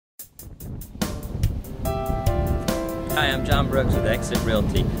Hi, I'm John Brooks with Exit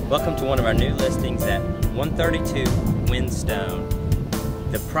Realty. Welcome to one of our new listings at 132 Windstone.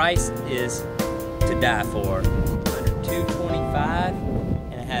 The price is to die for. Under $225,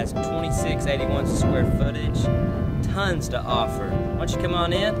 and it has 2681 square footage. Tons to offer. Why don't you come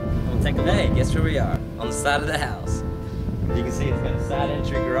on in? We'll take a look. Hey, guess where we are? On the side of the house. You can see it's got a side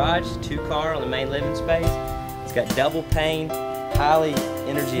entry garage, 2-car on the main living space. It's got double pane, highly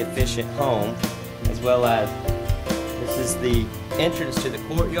energy efficient home, as well as this is the entrance to the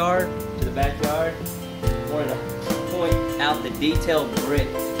courtyard, to the backyard. Wanted to point out the detailed brick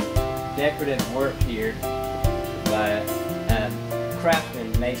decorative work here by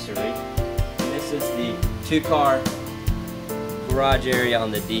Craftsman Masonry. And this is the 2-car garage area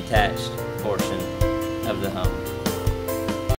on the detached portion of the home.